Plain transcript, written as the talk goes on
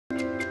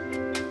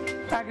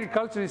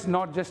Agriculture is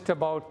not just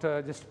about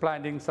just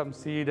planting some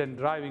seed and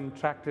driving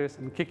tractors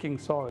and kicking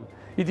soil.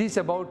 It is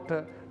about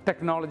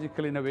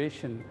technological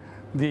innovation.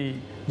 The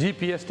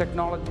GPS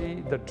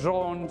technology, the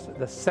drones,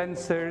 the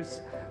sensors,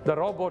 the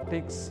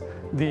robotics,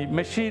 the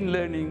machine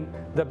learning,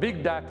 the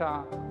big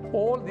data,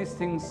 all these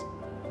things.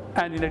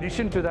 And in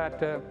addition to that,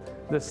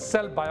 the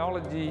cell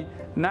biology,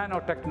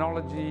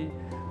 nanotechnology,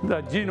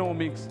 the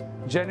genomics,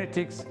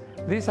 genetics,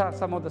 these are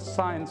some of the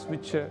science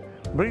which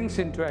brings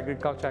into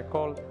agriculture. I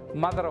call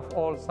mother of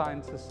all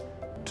sciences,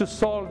 to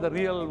solve the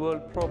real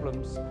world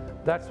problems.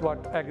 That's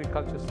what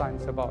agriculture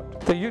science is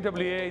about. The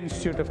UWA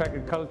Institute of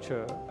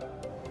Agriculture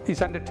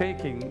is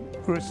undertaking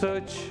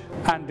research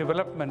and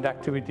development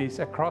activities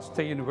across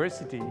the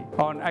university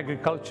on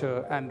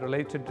agriculture and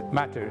related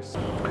matters.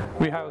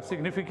 We have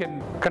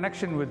significant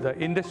connection with the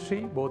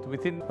industry, both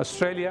within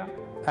Australia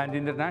and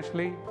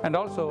internationally, and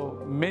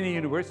also many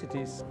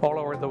universities all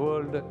over the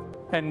world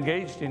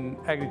engaged in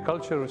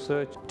agriculture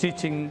research,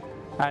 teaching,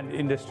 and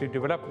industry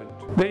development.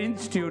 The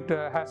Institute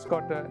has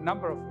got a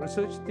number of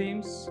research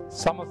themes.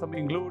 Some of them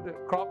include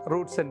crop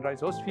roots and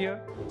rhizosphere,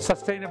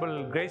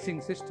 sustainable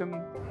grazing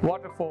system,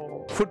 water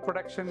for food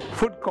production,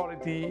 food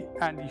quality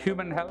and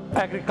human health,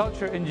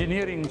 agriculture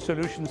engineering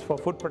solutions for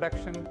food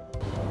production,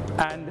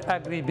 and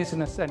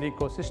agri-business and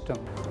ecosystem.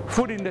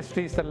 Food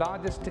industry is the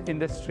largest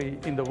industry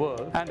in the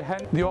world, and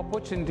hence the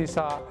opportunities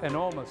are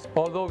enormous.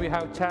 Although we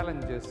have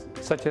challenges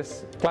such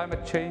as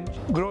climate change,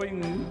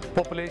 growing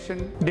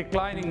population,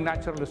 declining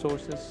natural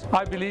resources,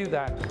 I believe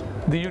that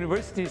the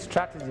university's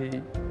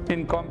strategy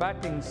in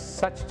combating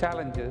such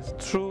challenges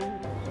through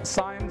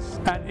science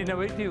and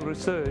innovative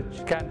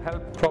research can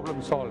help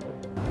problem solve.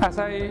 As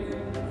I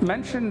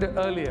mentioned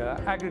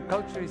earlier,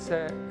 agriculture is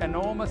an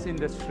enormous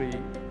industry,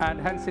 and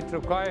hence it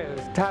requires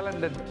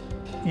talented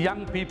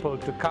young people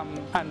to come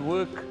and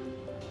work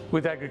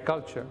with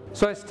agriculture.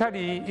 So a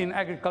study in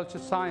agriculture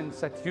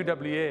science at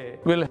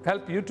UWA will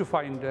help you to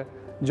find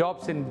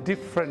jobs in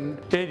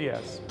different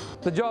areas.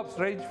 The jobs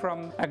range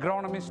from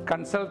agronomists,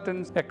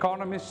 consultants,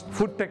 economists,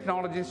 food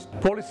technologists,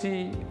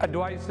 policy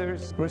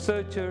advisors,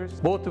 researchers,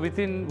 both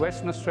within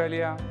Western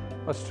Australia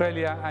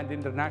and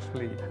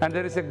internationally. And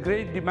there is a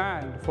great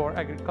demand for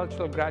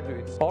agricultural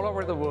graduates all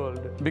over the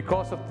world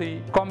because of the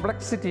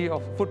complexity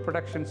of food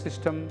production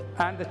system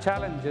and the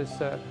challenges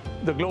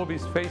the globe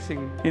is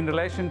facing in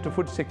relation to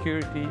food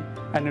security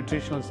and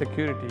nutritional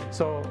security.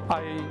 So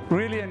I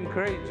really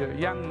encourage a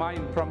young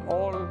mind from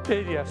all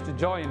areas to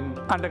join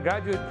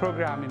undergraduate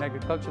program in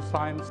agriculture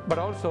science, but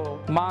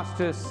also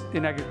masters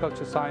in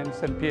agriculture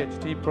science and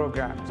PhD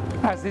programs.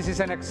 As this is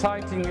an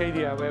exciting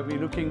area where we're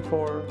looking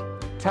for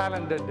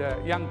talented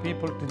young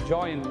people to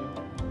join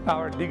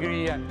our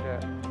degree and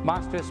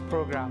master's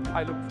program,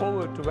 I look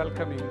forward to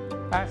welcoming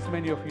as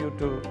many of you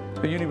to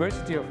the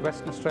University of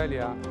Western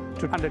Australia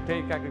to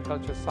undertake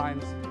agriculture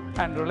science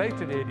and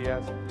related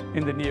areas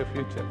in the near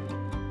future.